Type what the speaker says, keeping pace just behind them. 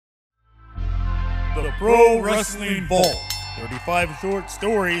The Pro Wrestling Vault. 35 short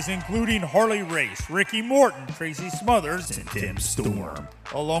stories including Harley Race, Ricky Morton, Tracy Smothers, and Tim Storm.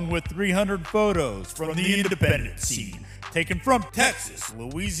 Along with 300 photos from the independent scene, taken from Texas,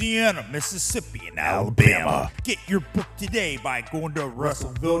 Louisiana, Mississippi, and Alabama. Get your book today by going to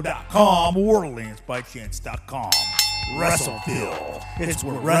WrestleVille.com or LanceByChance.com. WrestleVille, it's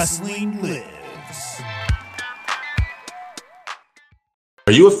where wrestling lives.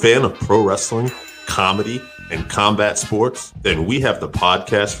 Are you a fan of pro wrestling, comedy, and combat sports? Then we have the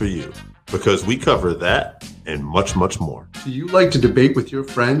podcast for you, because we cover that and much, much more. Do you like to debate with your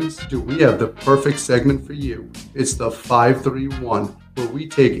friends? Do we have the perfect segment for you? It's the 531, where we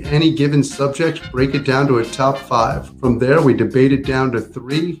take any given subject, break it down to a top 5. From there, we debate it down to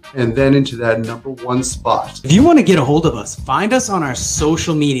 3, and then into that number 1 spot. If you want to get a hold of us, find us on our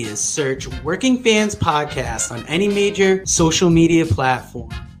social medias. Search Working Fans Podcast on any major social media platform.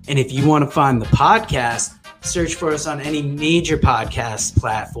 And if you want to find the podcast, search for us on any major podcast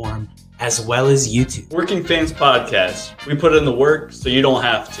platform, as well as YouTube. Working Fans Podcast. We put in the work so you don't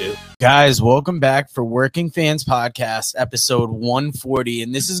have to. Guys, welcome back for Working Fans Podcast, episode 140.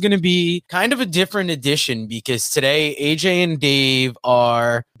 And this is going to be kind of a different edition because today AJ and Dave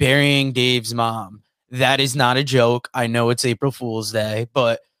are burying Dave's mom. That is not a joke. I know it's April Fool's Day,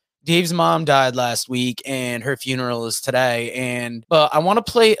 but Dave's mom died last week and her funeral is today. But I want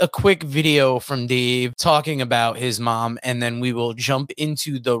to play a quick video from Dave talking about his mom, and then we will jump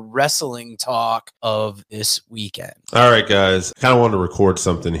into the wrestling talk of this weekend. All right, guys. Kind of wanted to record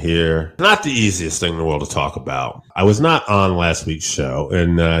something here. Not the easiest thing in the world to talk about. I was not on last week's show,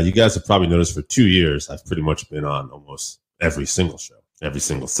 and you guys have probably noticed for 2 years, I've pretty much been on almost every single show, every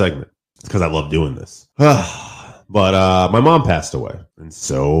single segment, because I love doing this. But my mom passed away. And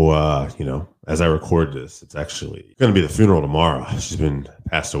so, as I record this, it's actually going to be the funeral tomorrow. She's been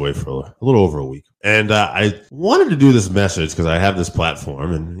passed away for a little over a week. And I wanted to do this message because I have this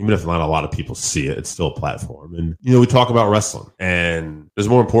platform. And even if not a lot of people see it, it's still a platform. And, we talk about wrestling. And there's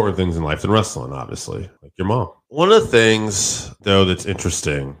more important things in life than wrestling, obviously, like your mom. One of the things, though, that's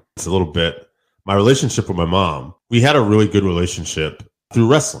interesting, it's a little bit, my relationship with my mom. We had a really good relationship through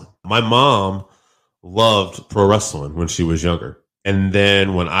wrestling. My mom loved pro wrestling when she was younger. And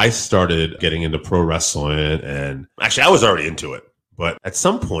then when I started getting into pro wrestling, and actually I was already into it, but at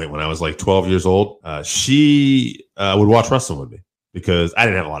some point when I was like 12 years old, she would watch wrestling with me because I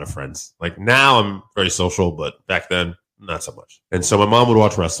didn't have a lot of friends. Like now I'm very social, but back then not so much. And so my mom would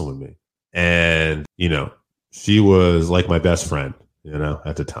watch wrestling with me. And, she was like my best friend,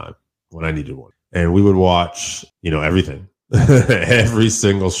 at the time when I needed one. And we would watch, everything. Every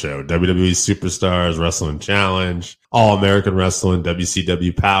single show, WWE Superstars, Wrestling Challenge, All American Wrestling,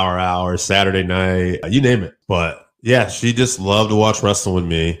 WCW Power Hour, Saturday Night, you name it. But yeah, she just loved to watch wrestling with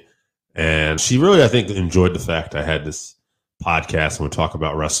me. And she really, I think, enjoyed the fact I had this podcast and would talk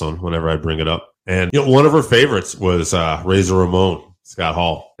about wrestling whenever I bring it up. And one of her favorites was Razor Ramon, Scott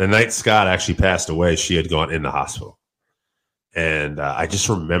Hall. The night Scott actually passed away, she had gone in the hospital. And I just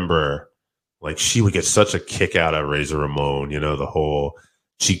remember, like, she would get such a kick out of Razor Ramon, the whole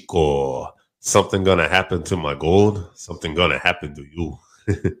Chico, something gonna happen to my gold, something gonna happen to you,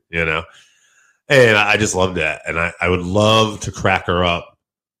 And I just loved that. And I would love to crack her up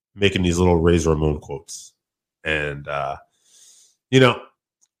making these little Razor Ramon quotes. And, I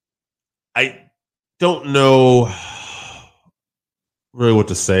don't know really what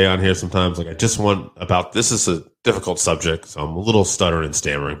to say on here sometimes. Like, I just want about, this is a difficult subject, so I'm a little stuttering and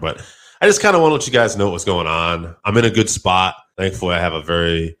stammering, but I just kind of want to let you guys know what's going on. I'm in a good spot. Thankfully, I have a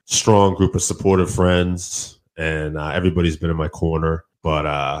very strong group of supportive friends, and everybody's been in my corner. But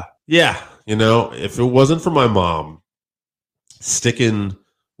if it wasn't for my mom sticking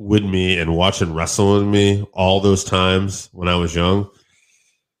with me and watching wrestling with me all those times when I was young,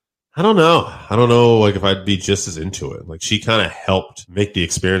 I don't know, like, if I'd be just as into it. Like, she kind of helped make the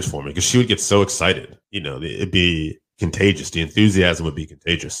experience for me because she would get so excited. It'd be contagious. The enthusiasm would be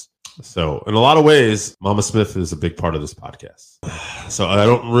contagious. So in a lot of ways, Mama Smith is a big part of this podcast. So I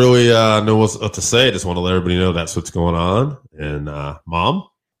don't really know what to say. I just want to let everybody know that's what's going on. And Mom,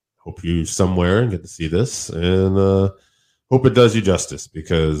 hope you're somewhere and get to see this. And hope it does you justice,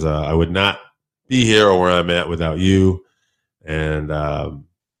 because I would not be here or where I'm at without you. And,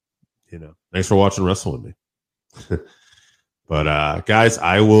 thanks for watching wrestling with me. But, guys,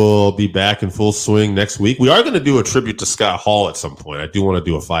 I will be back in full swing next week. We are going to do a tribute to Scott Hall at some point. I do want to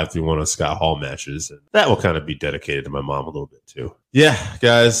do a 5-3-1 on Scott Hall matches. And that will kind of be dedicated to my mom a little bit, too. Yeah,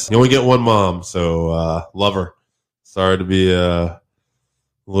 guys, you only get one mom, so love her. Sorry to be a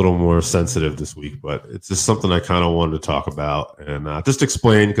a little more sensitive this week, but it's just something I kind of wanted to talk about and just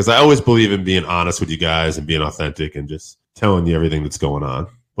explain, because I always believe in being honest with you guys and being authentic and just telling you everything that's going on.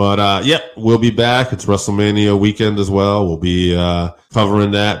 But, we'll be back. It's WrestleMania weekend as well. We'll be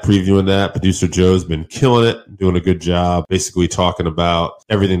covering that, previewing that. Producer Joe's been killing it, doing a good job, basically talking about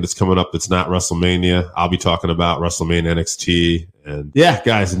everything that's coming up that's not WrestleMania. I'll be talking about WrestleMania NXT. And,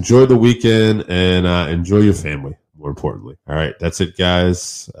 guys, enjoy the weekend and enjoy your family, more importantly. All right, that's it,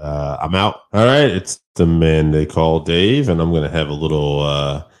 guys. I'm out. All right, it's the man they call Dave, and I'm going to have a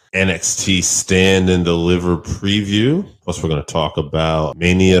little NXT Stand and Deliver preview. Plus, we're going to talk about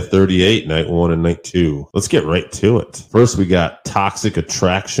Mania 38, Night 1 and Night 2. Let's get right to it. First, we got Toxic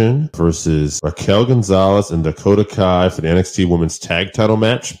Attraction versus Raquel Gonzalez and Dakota Kai for the NXT Women's Tag Title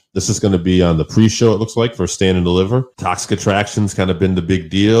match. This is going to be on the pre-show, it looks like, for Stand and Deliver. Toxic Attraction's kind of been the big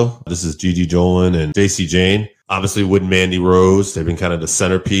deal. This is Gigi Dolan and Jacy Jayne. Obviously, with Mandy Rose, they've been kind of the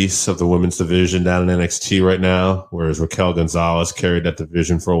centerpiece of the women's division down in NXT right now, whereas Raquel Gonzalez carried that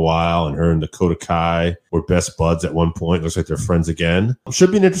division for a while, and her and Dakota Kai were best buds at one point. Looks like they're friends again.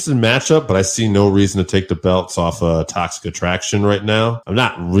 Should be an interesting matchup, but I see no reason to take the belts off Toxic Attraction right now. I'm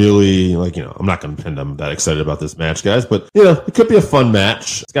not really, I'm not going to pin them that excited about this match, guys, but, it could be a fun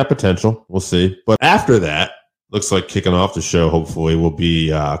match. It's got potential. We'll see. But after that, looks like kicking off the show, hopefully, will be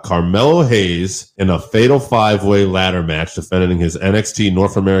Carmelo Hayes in a fatal 5-way ladder match defending his NXT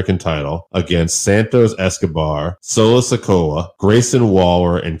North American title against Santos Escobar, Solo Sikoa, Grayson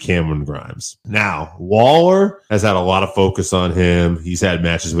Waller, and Cameron Grimes. Now, Waller has had a lot of focus on him. He's had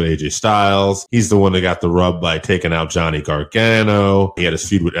matches with AJ Styles. He's the one that got the rub by taking out Johnny Gargano. He had his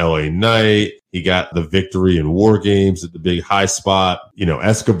feud with LA Knight. He got the victory in War Games at the big high spot.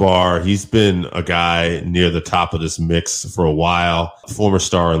 Escobar, he's been a guy near the top of this mix for a while. Former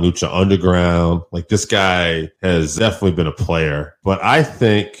star in Lucha Underground. This guy has definitely been a player. But I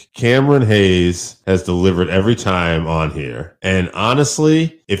think Cameron Hayes has delivered every time on here. And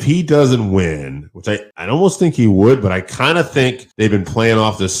honestly, if he doesn't win, which I almost think he would, but I kind of think they've been playing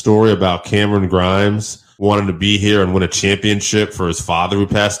off this story about Cameron Grimes wanting to be here and win a championship for his father who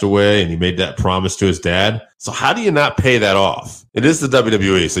passed away, and he made that promise to his dad. So how do you not pay that off? It is the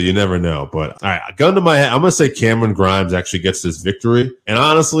WWE, so you never know. But all right, gun to my head, I'm going to say Cameron Grimes actually gets this victory. And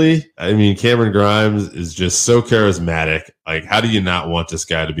honestly, Cameron Grimes is just so charismatic. How do you not want this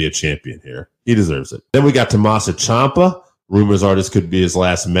guy to be a champion here? He deserves it. Then we got Tommaso Ciampa. Rumors are this could be his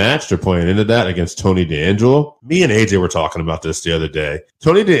last match. They're playing into that against Tony D'Angelo. Me and AJ were talking about this the other day.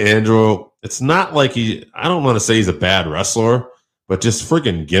 Tony D'Angelo, it's not like I don't want to say he's a bad wrestler, but just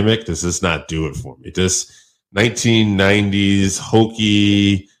freaking gimmick does just not do it for me. Just 1990s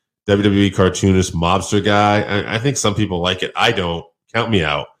hokey WWE cartoonist mobster guy. I think some people like it. I don't. Count me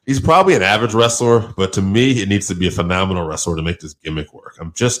out. He's probably an average wrestler, but to me, it needs to be a phenomenal wrestler to make this gimmick work.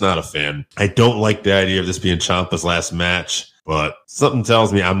 I'm just not a fan. I don't like the idea of this being Ciampa's last match, but something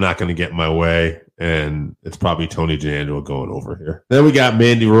tells me I'm not going to get my way, and it's probably Tony D'Angelo going over here. Then we got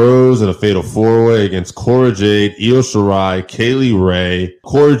Mandy Rose in a fatal 4-way against Cora Jade, Io Shirai, Kaylee Ray.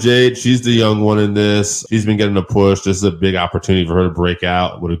 Cora Jade, she's the young one in this. She's been getting a push. This is a big opportunity for her to break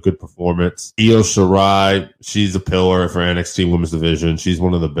out with a good performance. Io Shirai, she's a pillar for NXT Women's Division. She's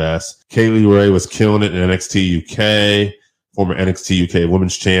one of the best. Kaylee Ray was killing it in NXT UK, former NXT UK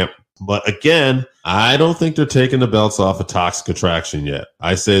Women's Champ. But again, I don't think they're taking the belts off of Toxic Attraction yet.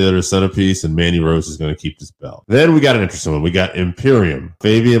 I say they're a centerpiece, and Mandy Rose is going to keep this belt. Then we got an interesting one. We got Imperium.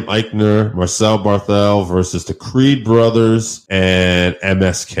 Fabian Eichner, Marcel Barthel versus the Creed Brothers and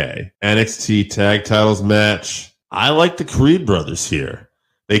MSK. NXT Tag Titles match. I like the Creed Brothers here.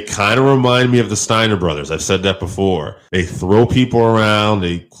 They kind of remind me of the Steiner Brothers. I've said that before. They throw people around.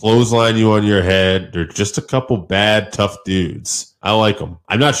 They clothesline you on your head. They're just a couple bad, tough dudes. I like them.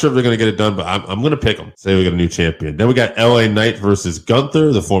 I'm not sure if they're going to get it done, but I'm going to pick them. Say we got a new champion. Then we got LA Knight versus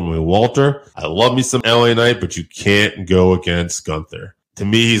Gunther, the formerly Walter. I love me some LA Knight, but you can't go against Gunther. To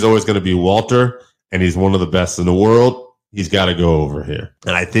me, he's always going to be Walter, and he's one of the best in the world. He's got to go over here.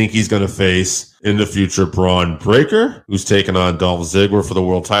 And I think he's going to face, in the future, Braun Breaker, who's taking on Dolph Ziggler for the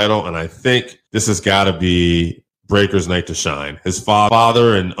world title. And I think this has got to be Breaker's night to shine. His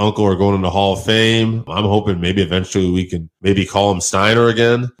father and uncle are going into Hall of Fame. I'm hoping maybe eventually we can maybe call him Steiner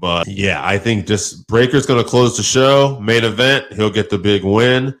again. But yeah, I think just Breaker's going to close the show. Main event, he'll get the big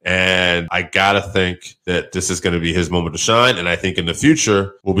win. And I got to think that this is going to be his moment to shine. And I think in the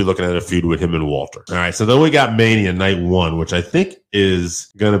future, we'll be looking at a feud with him and Walter. All right, so then we got Mania Night 1, which I think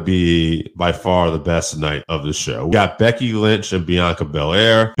is going to be by far the best night of the show. We got Becky Lynch and Bianca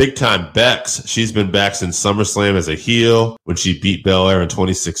Belair. Big time Bex. She's been back since SummerSlam as a heel when she beat Belair in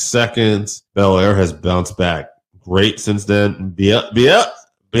 26 seconds. Belair has bounced back great since then.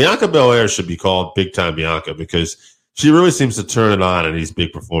 Bianca Belair should be called Big Time Bianca because she really seems to turn it on in these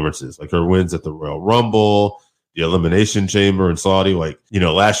big performances, like her wins at the Royal Rumble, the Elimination Chamber in Saudi, like,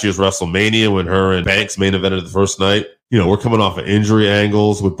 last year's WrestleMania when her and Banks main evented the first night. We're coming off of injury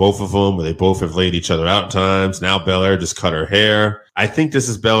angles with both of them where they both have laid each other out at times. Now Belair just cut her hair. I think this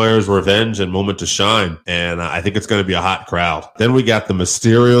is Belair's revenge and moment to shine, and I think it's going to be a hot crowd. Then we got the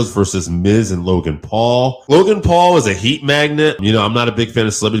Mysterios versus Miz and Logan Paul. Logan Paul is a heat magnet. I'm not a big fan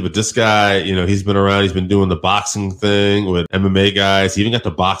of celebrities, but this guy, he's been around. He's been doing the boxing thing with MMA guys. He even got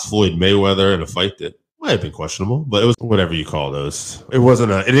to box Floyd Mayweather in a fight that might have been questionable, but it was whatever you call those. It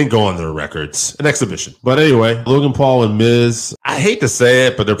didn't go on their records. An exhibition. But anyway, Logan Paul and Miz, I hate to say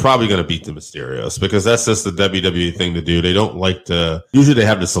it, but they're probably going to beat the Mysterios because that's just the WWE thing to do. They don't like to, usually they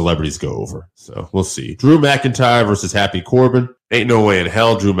have the celebrities go over. So we'll see. Drew McIntyre versus Happy Corbin. Ain't no way in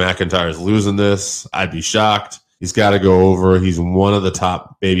hell Drew McIntyre is losing this. I'd be shocked. He's got to go over. He's one of the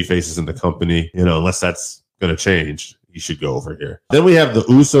top baby faces in the company, unless that's going to change. He should go over here. Then we have the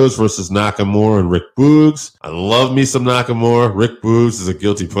Usos versus Nakamura and Rick Boogs. I love me some Nakamura. Rick Boogs is a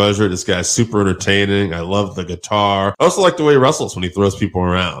guilty pleasure. This guy's super entertaining. I love the guitar. I also like the way he wrestles when he throws people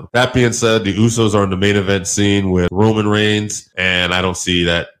around. That being said, the Usos are in the main event scene with Roman Reigns, and I don't see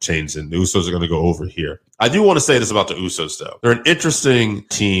that changing. The Usos are going to go over here. I do want to say this about the Usos, though. They're an interesting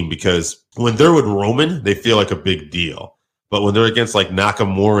team because when they're with Roman, they feel like a big deal. But when they're against like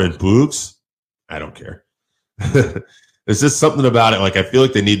Nakamura and Boogs, I don't care. There's just something about it. Like, I feel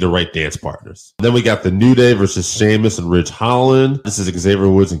like they need the right dance partners. Then we got the New Day versus Sheamus and Ridge Holland. This is Xavier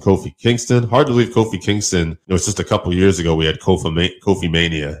Woods and Kofi Kingston. Hard to believe Kofi Kingston. It was just a couple years ago we had Kofi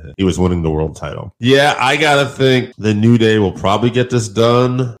Mania. He was winning the world title. Yeah, I got to think the New Day will probably get this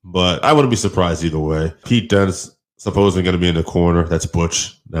done, but I wouldn't be surprised either way. Pete Dunne's supposedly going to be in the corner. That's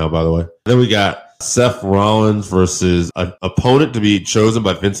Butch now, by the way. Then we got Seth Rollins versus an opponent to be chosen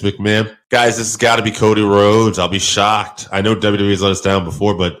by Vince McMahon. Guys, this has got to be Cody Rhodes. I'll be shocked. I know WWE's let us down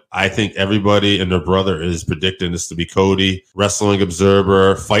before, but I think everybody and their brother is predicting this to be Cody. Wrestling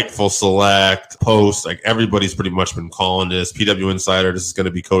Observer, Fightful Select, Post, like everybody's pretty much been calling this. PW Insider, this is going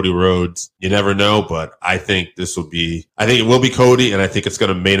to be Cody Rhodes. You never know, but I think it will be Cody, and I think it's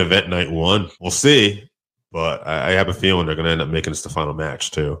going to main event night one. We'll see, but I have a feeling they're going to end up making this the final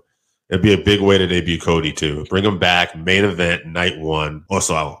match too. It'd be a big way to debut Cody, too. Bring him back, main event, night one.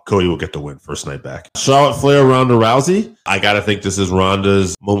 Also, Cody will get the win first night back. Charlotte Flair, Ronda Rousey. I got to think this is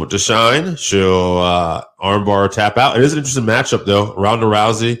Ronda's moment to shine. She'll armbar tap out. It is an interesting matchup, though. Ronda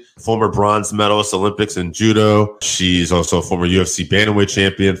Rousey, former bronze medalist Olympics in judo. She's also a former UFC bantamweight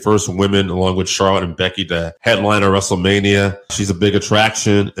champion. First women, along with Charlotte and Becky, to headline a WrestleMania. She's a big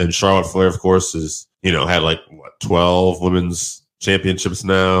attraction. And Charlotte Flair, of course, is, had 12 women's championships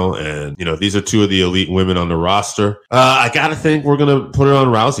now, and these are two of the elite women on the roster. I gotta think we're gonna put it on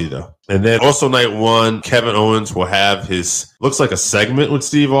Rousey though. And then also night one, Kevin Owens will have looks like a segment with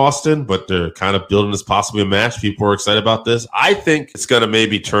Steve Austin, but they're kind of building this possibly a match. People are excited about this. I think it's gonna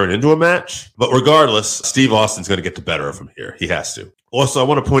maybe turn into a match, but regardless, Steve Austin's gonna get the better of him here. He has to. Also, I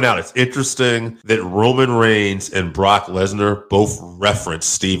want to point out, it's interesting that Roman Reigns and Brock Lesnar both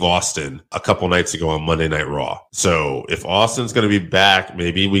referenced Steve Austin a couple nights ago on Monday Night Raw. So if Austin's going to be back,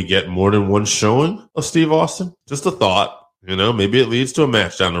 maybe we get more than one showing of Steve Austin. Just a thought. Maybe it leads to a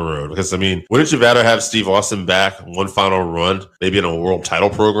match down the road. Because, wouldn't you rather have Steve Austin back one final run, maybe in a world title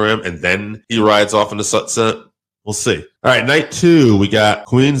program, and then he rides off into sunset? We'll see. All right, night two, we got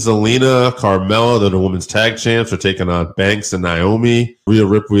Queen Zelina, Carmella, they're the women's tag champs. Are taking on Banks and Naomi, Rhea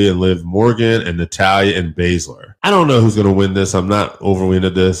Ripley and Liv Morgan, and Natalya and Baszler. I don't know who's going to win this. I'm not overly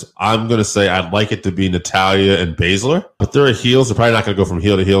into this. I'm going to say I'd like it to be Natalya and Baszler, but they're heels. They're probably not going to go from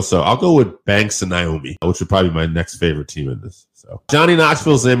heel to heel, so I'll go with Banks and Naomi, which would probably be my next favorite team in this. So Johnny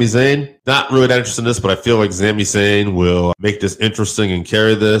Knoxville, Sami Zayn. Not really that interested in this, but I feel like Sami Zayn will make this interesting and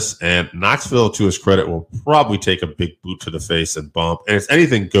carry this. And Knoxville, to his credit, will probably take a big boot to the face and bump. And if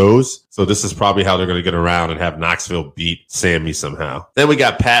anything goes, so this is probably how they're going to get around and have Knoxville beat Sami somehow. Then we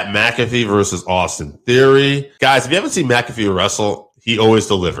got Pat McAfee versus Austin Theory. Guys, if you haven't seen McAfee wrestle, he always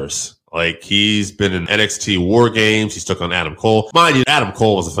delivers. Like, he's been in NXT War Games. He's took on Adam Cole. Mind you, Adam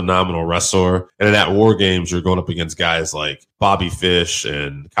Cole was a phenomenal wrestler. And in that War Games, you're going up against guys like Bobby Fish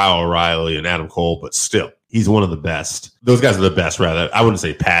and Kyle O'Reilly and Adam Cole, but still, he's one of the best. Those guys are the best, rather. I wouldn't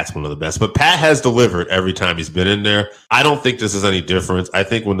say Pat's one of the best, but Pat has delivered every time he's been in there. I don't think this is any different. I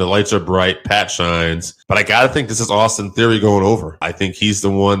think when the lights are bright, Pat shines. But I got to think this is Austin Theory going over. I think he's the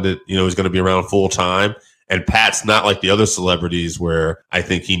one that, is going to be around full time. And Pat's not like the other celebrities where I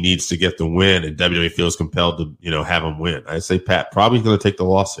think he needs to get the win and WWE feels compelled to, have him win. I say Pat probably going to take the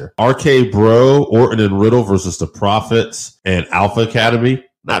loss here. RK Bro, Orton and Riddle versus the Profits and Alpha Academy.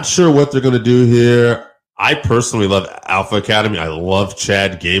 Not sure what they're going to do here. I personally love Alpha Academy. I love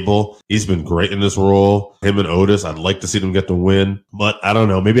Chad Gable. He's been great in this role. Him and Otis, I'd like to see them get the win. But I don't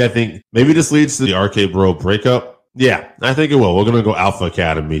know. Maybe this leads to the RK Bro breakup. Yeah, I think it will. We're going to go Alpha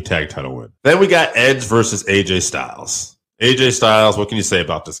Academy tag title win. Then we got Edge versus AJ Styles. AJ Styles, what can you say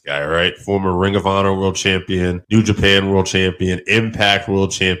about this guy, right? Former Ring of Honor World Champion, New Japan World Champion, Impact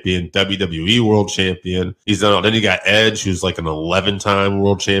World Champion, WWE World Champion. He's done all. Then you got Edge, who's like an 11-time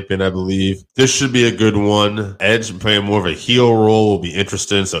World Champion, I believe. This should be a good one. Edge playing more of a heel role will be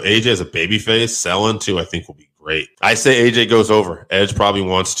interesting. So AJ as a babyface, selling too, I think will be great. I say AJ goes over. Edge probably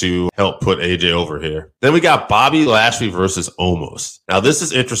wants to help put AJ over here. Then we got Bobby Lashley versus Omos. Now, this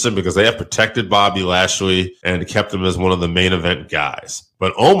is interesting because they have protected Bobby Lashley and kept him as one of the main event guys.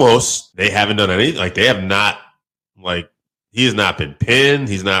 But Omos, they haven't done anything. Like, they have not, like, he has not been pinned.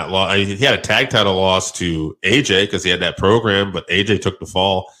 He's not lost. I mean, he had a tag title loss to AJ because he had that program, but AJ took the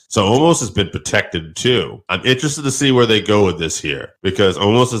fall. So Omos has been protected too. I'm interested to see where they go with this here because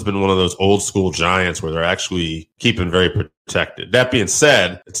Omos has been one of those old school giants where they're actually keeping very protected. That being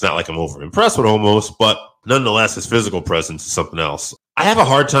said, it's not like I'm over impressed with Omos, but nonetheless, his physical presence is something else. I have a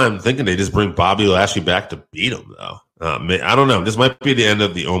hard time thinking they just bring Bobby Lashley back to beat him though. I don't know. This might be the end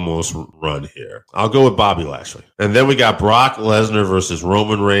of the Omos run here. I'll go with Bobby Lashley. And then we got Brock Lesnar versus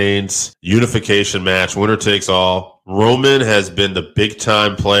Roman Reigns. Unification match. Winner takes all. Roman has been the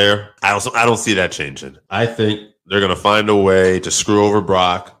big-time player. I don't see that changing. I think they're going to find a way to screw over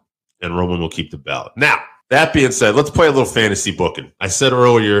Brock, and Roman will keep the belt. Now, that being said, let's play a little fantasy booking. I said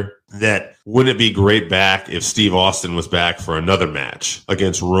earlier that wouldn't it be great back if Steve Austin was back for another match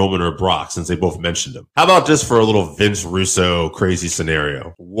against Roman or Brock, since they both mentioned him? How about just for a little Vince Russo crazy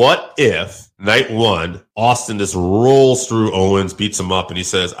scenario? What if night one, Austin just rolls through Owens, beats him up, and he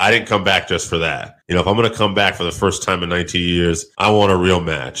says, I didn't come back just for that. You know, if I'm going to come back for the first time in 19 years, I want a real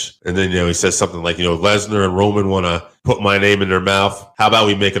match. And then, he says something like, Lesnar and Roman want to put my name in their mouth. How about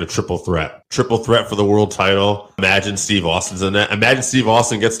we make it a triple threat? Triple threat for the world title. Imagine Steve Austin's in that. Imagine Steve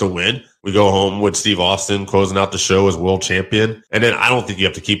Austin gets to win. We go home with Steve Austin closing out the show as world champion. And then I don't think you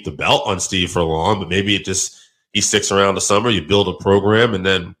have to keep the belt on Steve for long, but maybe he sticks around the summer. You build a program and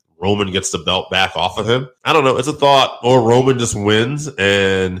then Roman gets the belt back off of him. I don't know. It's a thought. Or Roman just wins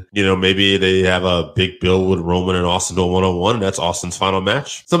and, maybe they have a big build with Roman and Austin to a one-on-one, and that's Austin's final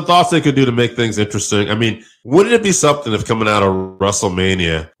match. Some thoughts they could do to make things interesting. I mean, wouldn't it be something if coming out of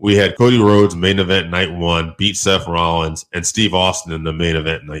WrestleMania, we had Cody Rhodes main event night one, beat Seth Rollins, and Steve Austin in the main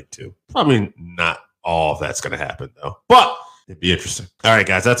event night two? Probably not all of that's going to happen, though. But it'd be interesting. All right,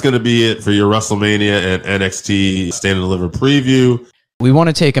 guys, that's going to be it for your WrestleMania and NXT Stand and Deliver preview. We want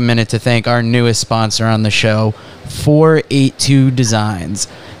to take a minute to thank our newest sponsor on the show, 482 Designs.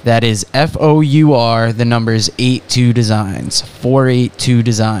 That is FOUR, the numbers 82 Designs, 482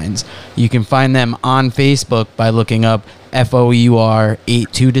 Designs. You can find them on Facebook by looking up FOUR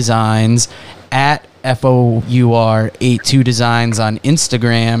 82 Designs, at FOUR 82 Designs on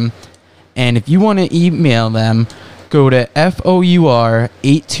Instagram. And if you want to email them, go to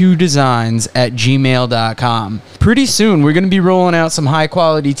FOUR82designs@gmail.com. Pretty soon, we're going to be rolling out some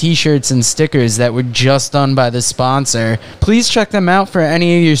high-quality t-shirts and stickers that were just done by the sponsor. Please check them out for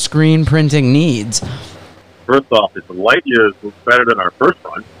any of your screen printing needs. First off, it's light years better than our first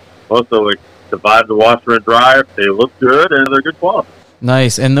run. Also, it survived the washer and dryer. They look good, and they're good quality.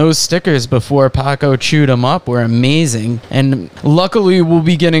 Nice. And those stickers before Paco chewed them up were amazing. And luckily, we'll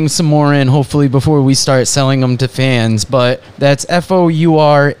be getting some more in, hopefully, before we start selling them to fans. But that's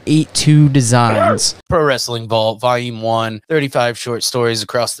FOUR 82 Designs. Pro Wrestling Vault, Volume 1, 35 short stories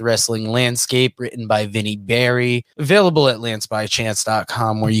across the wrestling landscape, written by Vinnie Barry. Available at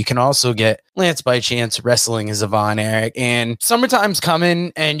LanceByChance.com, where you can also get Lance by Chance, Wrestling is Yvonne Eric. And summertime's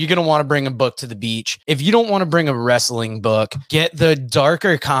coming, and you're going to want to bring a book to the beach. If you don't want to bring a wrestling book, get the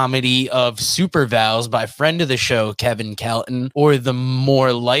darker comedy of Super Vows by friend of the show, Kevin Kelton, or the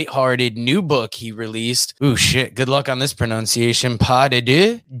more lighthearted new book he released. Ooh, shit. Good luck on this pronunciation. Pas de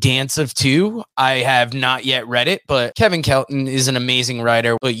deux, Dance of Two. I have not yet read it, but Kevin Kelton is an amazing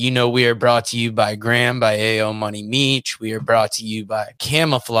writer. But we are brought to you by Graham, by A.O. Money Meach. We are brought to you by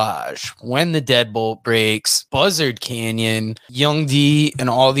Camouflage, When the Deadbolt Breaks, Buzzard Canyon, Young D, and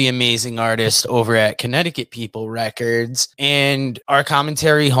all the amazing artists over at Connecticut People Records. And our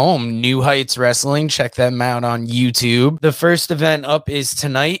commentary home, New Heights Wrestling. Check them out on YouTube. The first event up is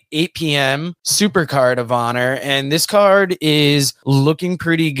tonight, 8 p.m., Super Card of Honor. And this card is looking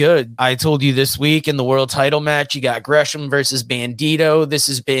pretty good. I told you this week in the world title match, you got Gresham versus Bandito. This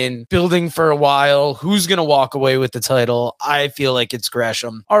has been building for a while. Who's going to walk away with the title? I feel like it's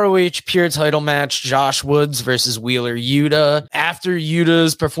Gresham. ROH Pure title match, Josh Woods versus Wheeler Yuta. After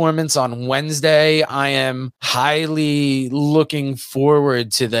Yuta's performance on Wednesday, I am highly looking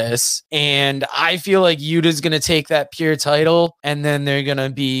forward to this. And I feel like Yuta's going to take that pure title, and then they're going to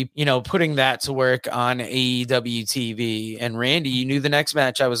be, putting that to work on AEW TV. And Randy, you knew the next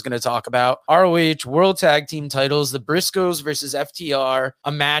match I was going to talk about. ROH World Tag Team titles, the Briscoes versus FTR,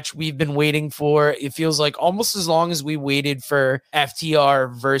 a match we've been waiting for. It feels like almost as long as we waited for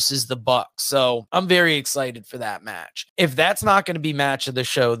FTR versus the Bucks. So I'm very excited for that match. If that's not going to be match of the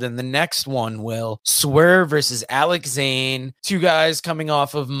show, then the next one will. Swerve versus Alex Zane, two guys coming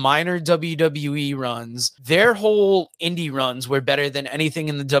off of minor WWE runs. Their whole indie runs were better than anything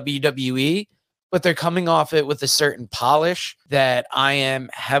in the WWE, but they're coming off it with a certain polish that I am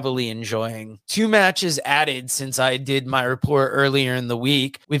heavily enjoying. Two matches added since I did my report earlier in the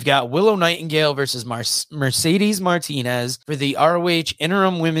week. We've got Willow Nightingale versus Mercedes Martinez for the ROH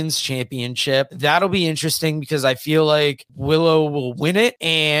Interim Women's Championship. That'll be interesting because I feel like Willow will win it,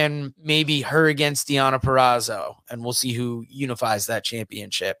 and maybe her against Deonna Purrazzo, and we'll see who unifies that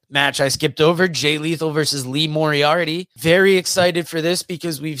championship. Match I skipped over, Jay Lethal versus Lee Moriarty. Very excited for this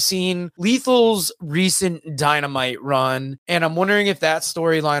because we've seen Lethal's recent Dynamite run, and I'm wondering if that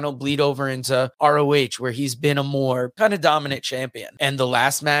storyline will bleed over into ROH, where he's been a more kind of dominant champion. And the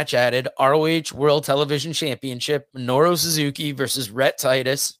last match added, ROH World Television Championship, Minoru Suzuki versus Rhett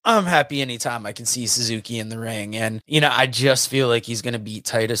Titus. I'm happy anytime I can see Suzuki in the ring, and I just feel like he's going to beat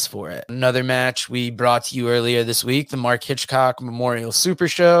Titus for it. Another match we brought to you earlier this week, the Mark Hitchcock Memorial Super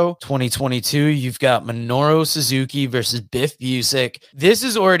Show 2022. You've got Minoru Suzuki versus Biff Busick. This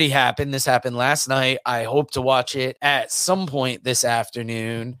has already happened. This happened last night. I hope to watch it at some point this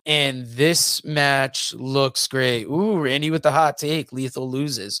afternoon, and this match looks great. Ooh, Randy with the hot take, Lethal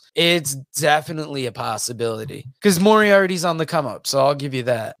loses. It's definitely a possibility because Moriarty's on the come up, so I'll give you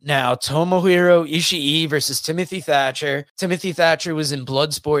that. Now, Tomohiro Ishii versus Timothy Thatcher. Timothy Thatcher was in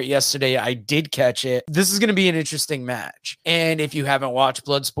Bloodsport yesterday. I did catch it. This is going to be an interesting match, and if you haven't watched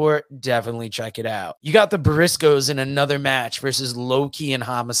Bloodsport, definitely check it out. You got the Briscoes in another match versus Low-Ki and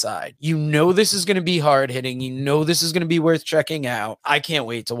Homicide. You know this is going to be hard hitting. You know this is going to be worth checking out. I can't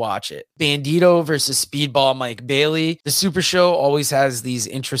wait to watch it. Bandito versus Speedball Mike Bailey. The Super Show always has these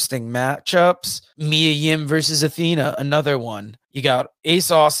interesting matchups. Mia Yim versus Athena, another one. You got Ace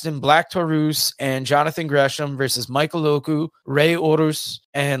Austin, Black Taurus, and Jonathan Gresham versus Michael Oku, Ray Orus,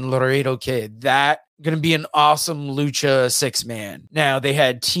 and Laredo Kid. That going to be an awesome Lucha 6-man. Now, they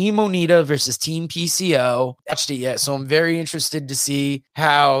had Team Onita versus Team PCO. Watched it yet, so I'm very interested to see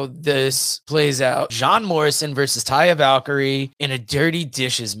how this plays out. John Morrison versus Taya Valkyrie in a Dirty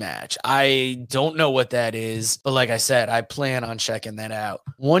Dishes match. I don't know what that is, but like I said, I plan on checking that out.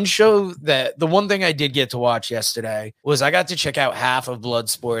 The one thing I did get to watch yesterday was I got to check out half of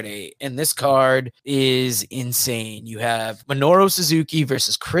Bloodsport 8, and this card is insane. You have Minoru Suzuki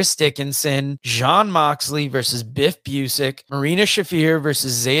versus Chris Dickinson, John Moxley versus Biff Busick, Marina Shafir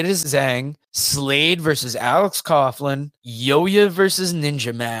versus Zeta Zhang, Slade versus Alex Coughlin, Yoya versus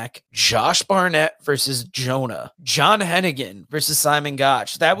Ninja Mac, Josh Barnett versus Jonah, John Hennigan versus Simon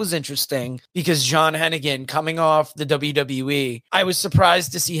Gotch. That was interesting because John Hennigan, coming off the WWE, I was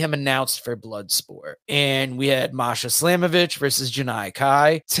surprised to see him announced for Bloodsport. And we had Masha Slamovich versus Janai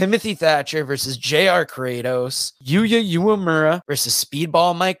Kai, Timothy Thatcher versus JR Kratos, Yuya Uemura versus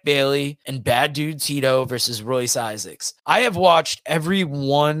Speedball Mike Bailey, and Bad Dude Tito versus Royce Isaacs. I have watched every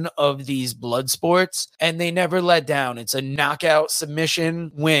one of these Bloodsports, and they never let down. It's a knockout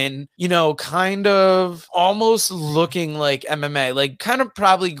submission win, kind of almost looking like MMA, like kind of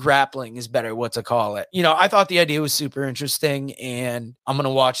probably grappling is better what to call it. I thought the idea was super interesting, and I'm going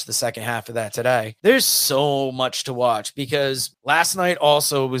to watch the second half of that today. There's so much to watch because last night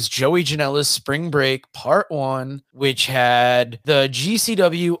also was Joey Janela's Spring Break Part 1, which had the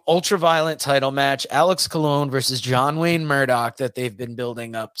GCW Ultraviolent title match, Alex Colon versus John Wayne Murdoch, that they've been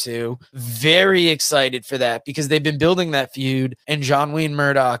building up to. Very excited for that because they've been building that feud, and John Wayne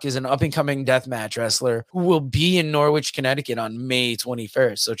Murdoch is an up-and-coming deathmatch wrestler who will be in Norwich, Connecticut on May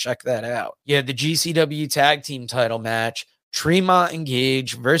 21st, so check that out. Yeah, the GCW Tag Team title match, Tremont and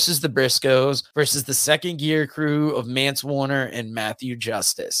Gage versus the Briscoes versus the Second Gear crew of Mance Warner and Matthew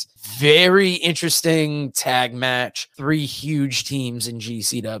Justice. Very interesting tag match. 3 huge teams in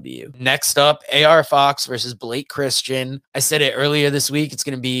GCW. Next up, AR Fox versus Blake Christian. I said it earlier this week. It's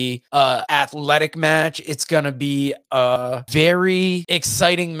going to be an athletic match. It's going to be a very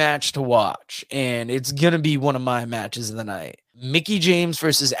exciting match to watch, and it's going to be one of my matches of the night. Mickey James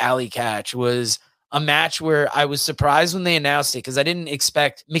versus Allie Catch was a match where I was surprised when they announced it because I didn't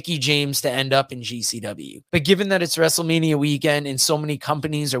expect Mickie James to end up in GCW. But given that it's WrestleMania weekend and so many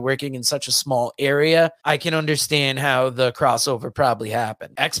companies are working in such a small area, I can understand how the crossover probably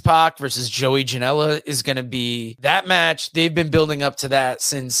happened. X-Pac versus Joey Janela is going to be that match. They've been building up to that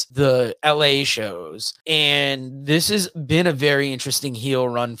since the LA shows. And this has been a very interesting heel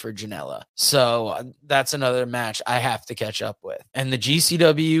run for Janela. So that's another match I have to catch up with. And the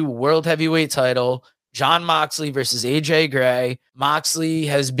GCW World Heavyweight title, Jon Moxley versus AJ Gray. Moxley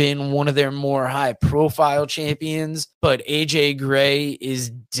has been one of their more high-profile champions, but AJ Gray is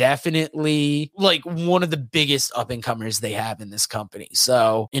definitely like one of the biggest up-and-comers they have in this company.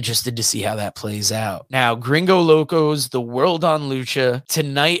 So interested to see how that plays out. Now, Gringo Locos, The World on Lucha,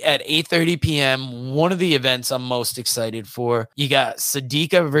 tonight at 8:30 p.m., one of the events I'm most excited for. You got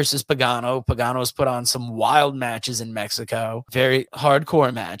Sadiqa versus Pagano. Pagano's put on some wild matches in Mexico, very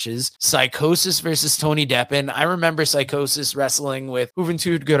hardcore matches. Psychosis versus Tony Deppen. I remember Psychosis wrestling with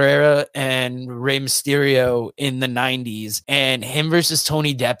Juventud Guerrera and Rey Mysterio in the 90s, and him versus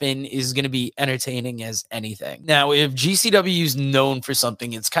Tony Deppen is going to be entertaining as anything. Now, if GCW is known for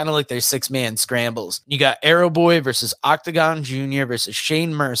something, it's kind of like their 6-man scrambles. You got Arrow Boy versus Octagon Jr. versus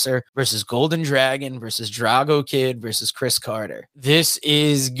Shane Mercer versus Golden Dragon versus Drago Kid versus Chris Carter. This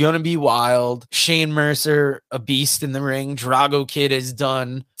is going to be wild. Shane Mercer, a beast in the ring. Drago Kid has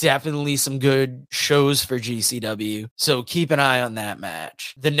done definitely some good shows for GCW. So keep an eye on that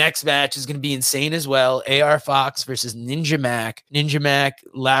match. The next match is going to be insane as well. AR Fox versus Ninja Mac. Ninja Mac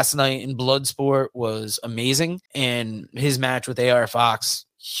last night in Bloodsport was amazing, and his match with AR Fox,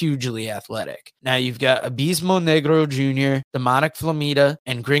 hugely athletic. Now you've got Abismo Negro Jr., Demonic Flamita,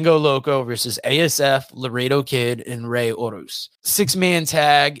 and Gringo Loco versus ASF, Laredo Kid, and Rey Horus. 6-man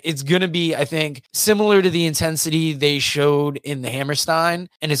tag. It's going to be, I think, similar to the intensity they showed in the Hammerstein,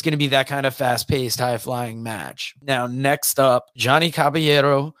 and it's going to be that kind of fast-paced, high-flying match. Now, next up, Johnny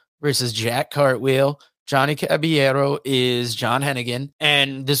Caballero versus Jack Cartwheel. Johnny Caballero is John Hennigan,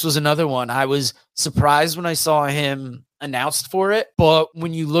 and this was another one. I was surprised when I saw him announced for it, but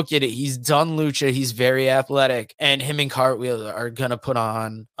when you look at it, he's done lucha, he's very athletic, and him and Cartwheel are gonna put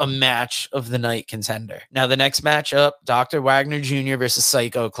on a match of the night contender. Now, the next matchup, Dr. Wagner Jr. versus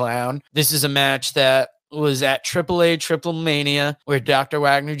Psycho Clown. This is a match that was at AAA Triple Mania, where Dr.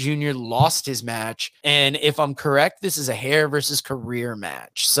 Wagner Jr. lost his match. And if I'm correct, this is a hair versus career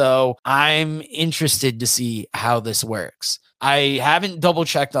match. So I'm interested to see how this works. I haven't double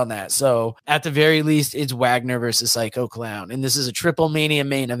checked on that. So at the very least, it's Wagner versus Psycho Clown. And this is a Triple Mania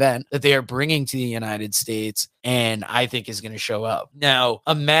main event that they are bringing to the United States, and I think is going to show up. Now,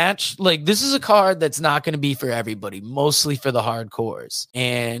 a match like this is a card that's not going to be for everybody, mostly for the hardcores.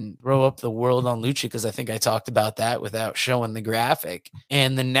 And throw up the World on Lucha, because I think I talked about that without showing the graphic.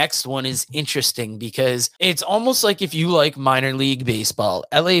 And the next one is interesting because it's almost like if you like minor league baseball,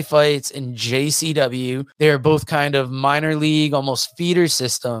 LA Fights and JCW, they're both kind of minor league, almost feeder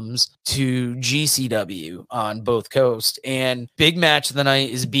systems to GCW on both coasts. And big match of the night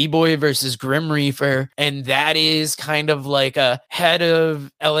is B-Boy versus Grim Reaper, and that is kind of like a head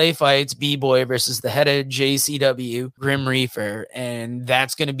of LA Fights, B-Boy versus the head of JCW, Grim Reaper, and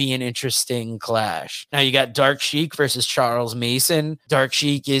that's going to be an interesting clash. Now you got Dark Sheik versus Charles Mason. Dark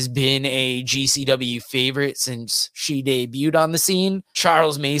Sheik has been a GCW favorite since she debuted on the scene.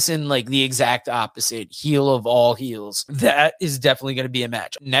 Charles Mason, like the exact opposite, heel of all heels. That is definitely going to be a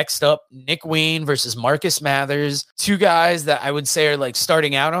match. Next up, Nick Wayne versus Marcus Mathers. Two guys that I would say are like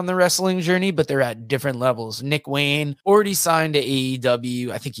starting out on the wrestling journey, but they're at different levels. Nick Wayne already signed to AEW.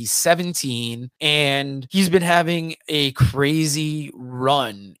 I think he's 17, and he's been having a crazy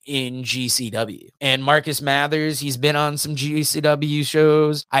run in GCW. And Marcus Mathers, he's been on some GCW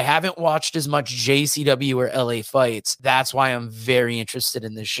shows. I haven't watched as much JCW or LA Fights. That's why I'm very interested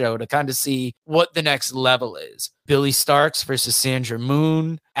in this show, to kind of see what the next level is. Billy Starks versus Sandra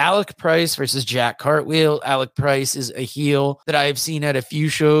Moon. Alec Price versus Jack Cartwheel. Alec Price is a heel that I've seen at a few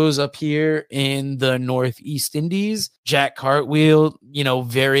shows up here in the Northeast Indies. Jack Cartwheel, you know,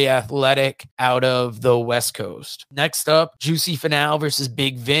 very athletic out of the West Coast. Next up, Juicy Finale versus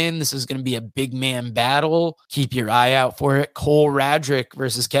Big Vin. This is going to be a big man battle. Keep your eye out for it. Cole Radrick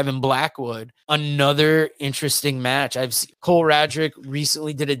versus Kevin Blackwood. Another interesting match. I've seen Cole Radrick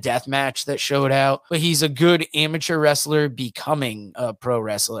recently did a death match that showed out, but he's a good amateur wrestler becoming a pro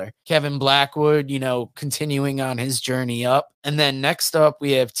wrestler. Kevin Blackwood, you know, continuing on his journey up. And then next up,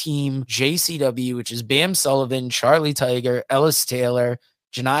 we have Team JCW, which is Bam Sullivan, Charlie Tiger, Ellis Taylor,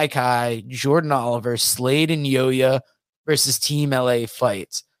 Janai Kai, Jordan Oliver, Slade, and Yoya versus Team LA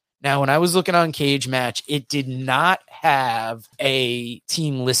Fights. Now, when I was looking on Cage Match, it did not have a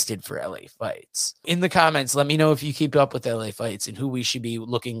team listed for LA Fights. In the comments, let me know if you keep up with LA Fights and who we should be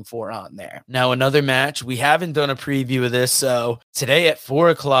looking for on there. Now, another match, we haven't done a preview of this, so today at 4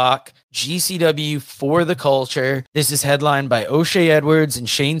 o'clock, GCW For the Culture. This is headlined by O'Shea Edwards and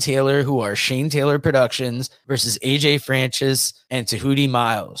Shane Taylor, who are Shane Taylor Productions, versus AJ Francis and Tahuti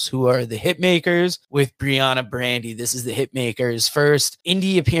Miles, who are the Hitmakers with Brianna Brandy. This is the Hitmakers' first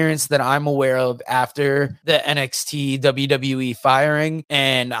indie appearance that I'm aware of after the NXT WWE firing,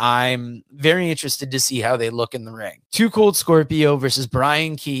 and I'm very interested to see how they look in the ring. Too Cold Scorpio versus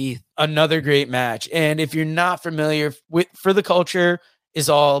Brian Keith, another great match. And if you're not familiar with For the Culture, is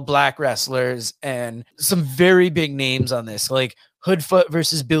all black wrestlers and some very big names on this, like Hoodfoot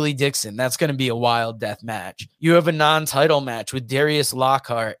versus Billy Dixon. That's going to be a wild death match. You have a non-title match with Darius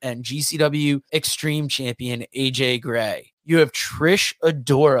Lockhart and GCW Extreme Champion AJ Gray. You have Trish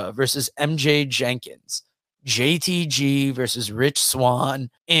Adora versus MJ Jenkins, JTG versus Rich Swann,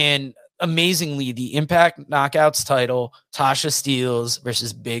 and amazingly, the Impact Knockouts title, Tasha Steelz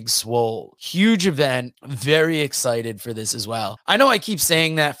versus Big Swole. Huge event. Very excited for this as well. I know I keep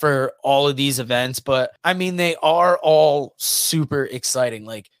saying that for all of these events, but I mean, they are all super exciting.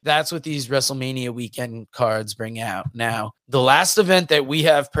 Like, that's what these WrestleMania weekend cards bring out. Now, the last event that we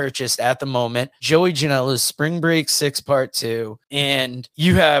have purchased at the moment, Joey Janela's Spring Break 6 Part 2. And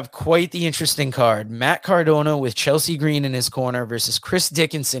you have quite the interesting card. Matt Cardona with Chelsea Green in his corner versus Chris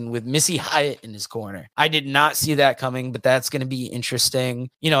Dickinson with Missy Hyatt in his corner. I did not see that coming, but that's going to be interesting.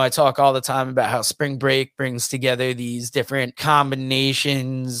 You know, I talk all the time about how Spring Break brings together these different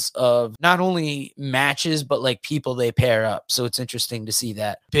combinations of not only matches, but like people they pair up. So it's interesting to see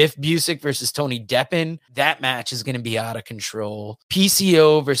that. Biff Busick versus Tony Deppen. That match is going to be out of control.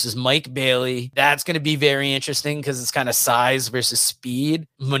 PCO versus Mike Bailey. That's going to be very interesting because it's kind of size versus speed.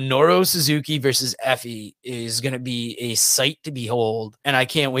 Minoru Suzuki versus Effie is going to be a sight to behold. And I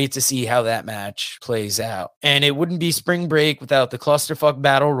can't wait to see how that match plays out. And it wouldn't be Spring Break without the Clusterfuck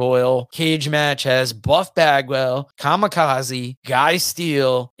Battle Royal. Cage Match has Buff Bagwell, Kamikaze, Guy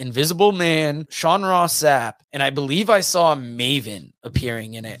Steele, Invisible Man, Sean Ross Sapp, and I believe I saw Maven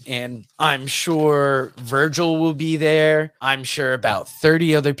appearing in it. And I'm sure Virgil will be there. I'm sure about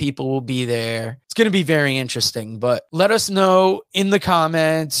 30 other people will be there. It's going to be very interesting, but let us know in the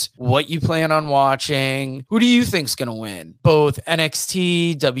comments what you plan on watching. Who do you think's going to win? Both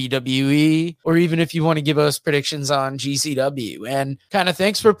NXT, WWE, or even if you want to give us predictions on GCW. And kind of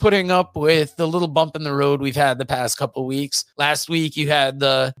thanks for putting up with the little bump in the road we've had the past couple weeks. Last week, you had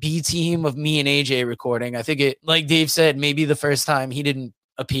the B team of me and AJ recording. I think it, like Dave said, maybe the first time he didn't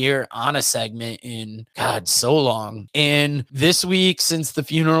appear on a segment in so long. And this week, since the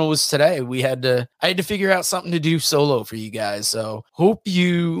funeral was today, I had to figure out something to do solo for you guys. So hope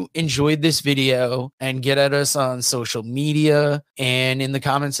you enjoyed this video and get at us on social media and in the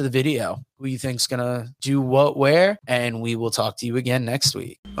comments of the video who you think's gonna do what where, and we will talk to you again next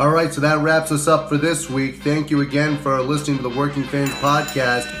week. All right, so that wraps us up for this week. Thank you again for listening to the Working Fans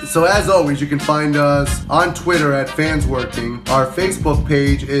Podcast. So as always, you can find us on Twitter at FansWorking. Our Facebook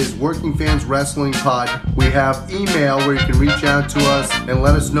page is Working Fans Wrestling Pod. We have email where you can reach out to us and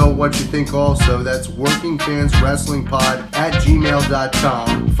let us know what you think also. That's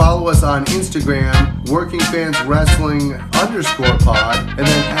workingfanswrestlingpod@gmail.com. Follow us on Instagram, workingfanswrestling_pod. And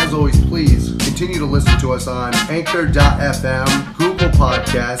then as always, please continue to listen to us on Anchor.fm, Google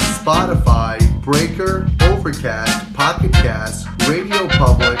Podcasts, Spotify, Breaker, Overcast, Pocket Cast, Radio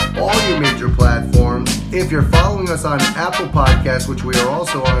Public, all your major platforms. If you're following us on Apple Podcasts, which we are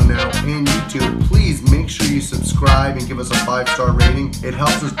also on now, and YouTube, please make sure you subscribe and give us a 5-star rating. It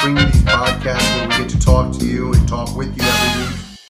helps us bring you these podcasts where we get to talk to you and talk with you every week.